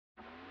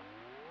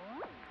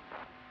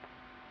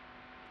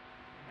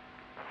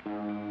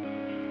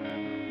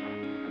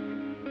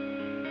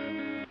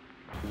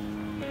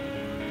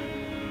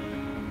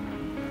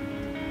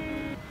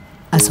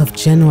As of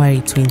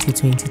January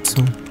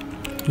 2022,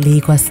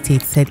 Lagos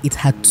State said it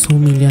had 2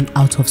 million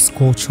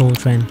out-of-school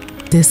children.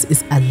 This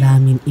is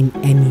alarming in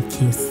any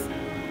case.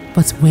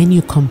 But when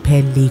you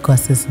compare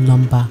Lagos's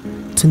number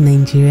to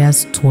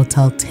Nigeria's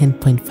total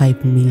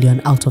 10.5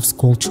 million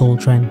out-of-school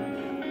children,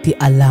 the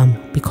alarm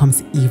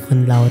becomes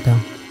even louder.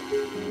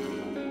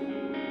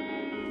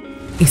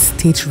 A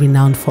state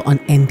renowned for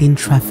unending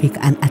traffic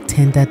and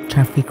attendant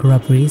traffic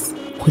robberies,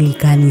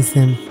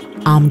 hooliganism,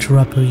 armed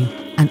robbery,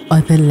 and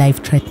other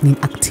life-threatening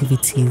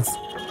activities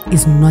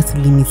is not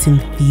limiting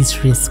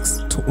these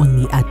risks to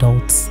only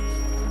adults.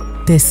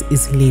 This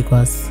is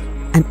Lagos,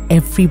 and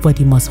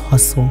everybody must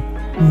hustle.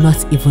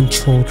 Not even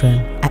children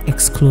are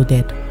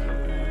excluded.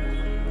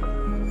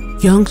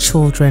 Young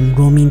children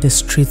roaming the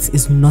streets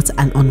is not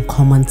an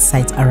uncommon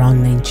sight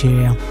around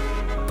Nigeria,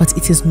 but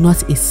it is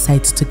not a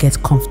sight to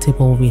get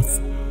comfortable with.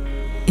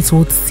 It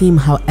would seem,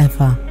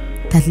 however,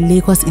 that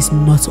Lagos is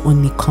not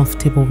only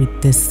comfortable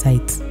with this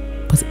sight,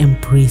 but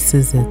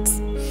embraces it.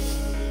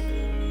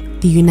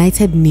 The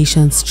United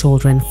Nations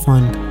Children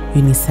Fund,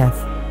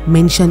 UNICEF,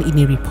 mentioned in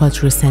a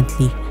report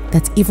recently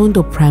that even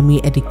though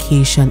primary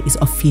education is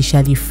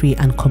officially free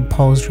and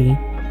compulsory,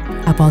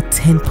 about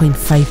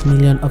 10.5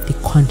 million of the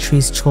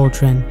country's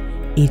children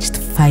aged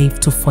 5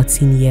 to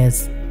 14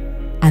 years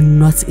are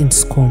not in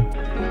school.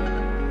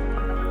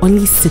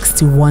 Only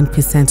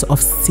 61% of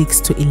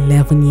 6 to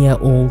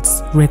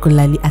 11-year-olds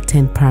regularly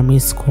attend primary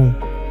school,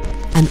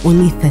 and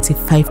only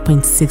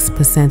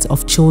 35.6%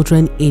 of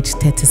children aged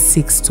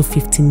 36 to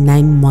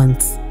 59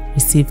 months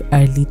receive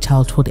early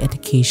childhood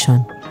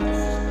education.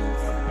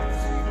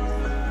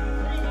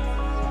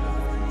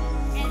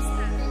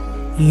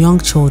 Young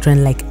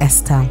children like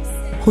Esther,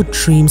 who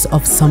dreams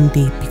of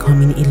someday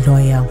becoming a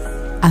lawyer,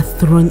 are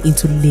thrown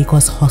into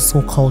Lagos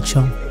hustle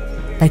culture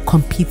by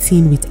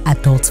competing with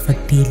adults for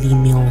daily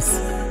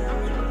meals.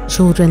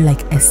 Children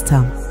like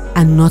Esther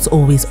are not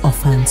always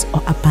orphans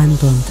or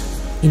abandoned.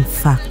 In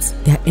fact,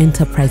 their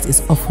enterprise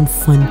is often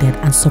funded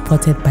and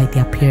supported by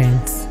their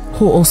parents,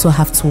 who also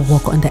have to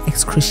work under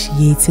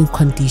excruciating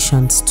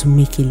conditions to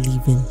make a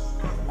living.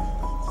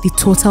 The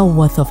total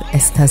worth of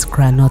Esther's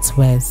groundnut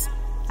wares,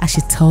 as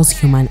she tells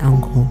Human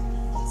Angle,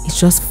 is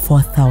just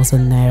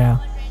 4,000 naira.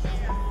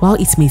 While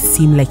it may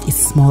seem like a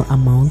small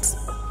amount,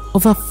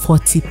 over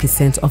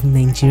 40% of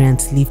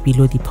Nigerians live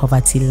below the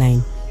poverty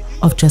line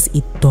of just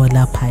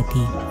 $1 per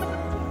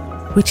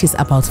day, which is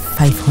about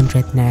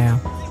 500 naira.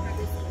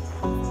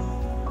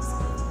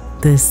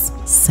 This,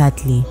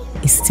 sadly,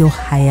 is still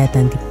higher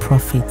than the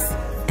profits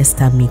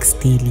Esther makes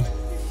daily.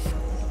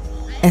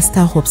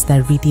 Esther hopes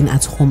that reading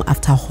at home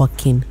after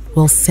hawking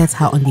will set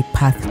her on the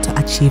path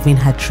to achieving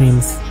her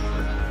dreams,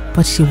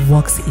 but she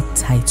walks a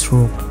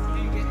tightrope.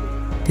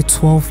 The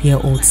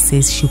 12-year-old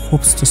says she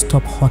hopes to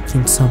stop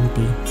hawking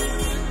someday,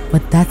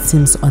 but that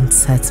seems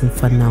uncertain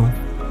for now.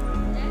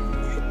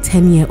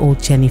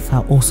 10-year-old Jennifer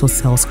also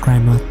sells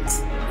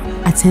granules,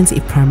 attends a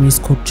primary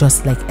school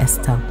just like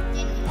Esther,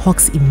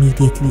 hawks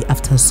immediately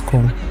after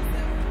school,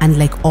 and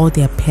like all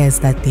their peers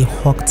that they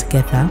hawk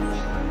together,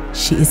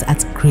 she is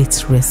at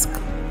great risk.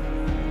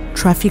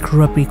 Traffic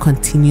robbery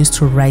continues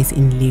to rise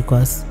in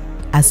Lagos,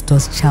 as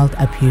does child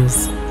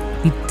abuse,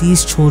 with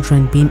these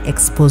children being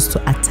exposed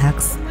to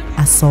attacks,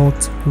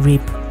 assault,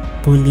 rape,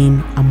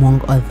 bullying,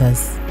 among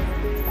others.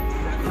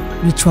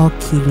 Ritual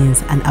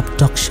killings and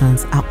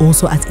abductions are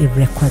also at a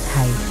record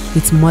high,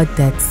 with more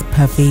deaths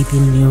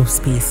pervading new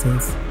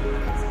spaces.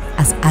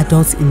 As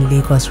adults in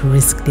Lagos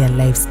risk their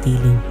lives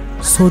daily,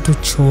 so do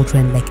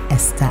children like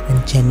Esther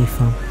and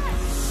Jennifer.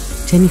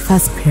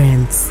 Jennifer's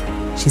parents,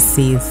 she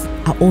says,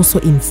 are also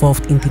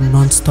involved in the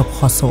non-stop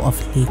hustle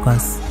of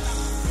Lagos,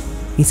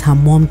 with her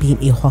mom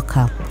being a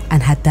hawker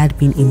and her dad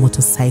being a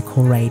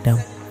motorcycle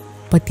rider.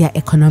 But their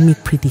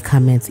economic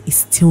predicament is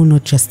still no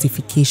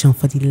justification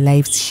for the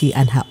lives she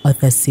and her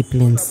other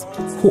siblings,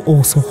 who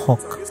also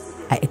hawk,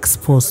 are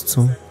exposed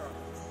to.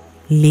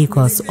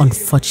 Lagos,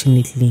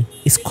 unfortunately,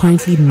 is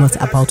currently not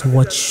about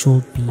what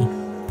should be,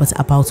 but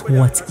about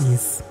what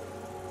is.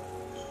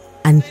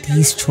 And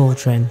these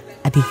children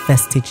are the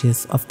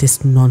vestiges of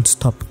this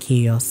non-stop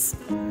chaos.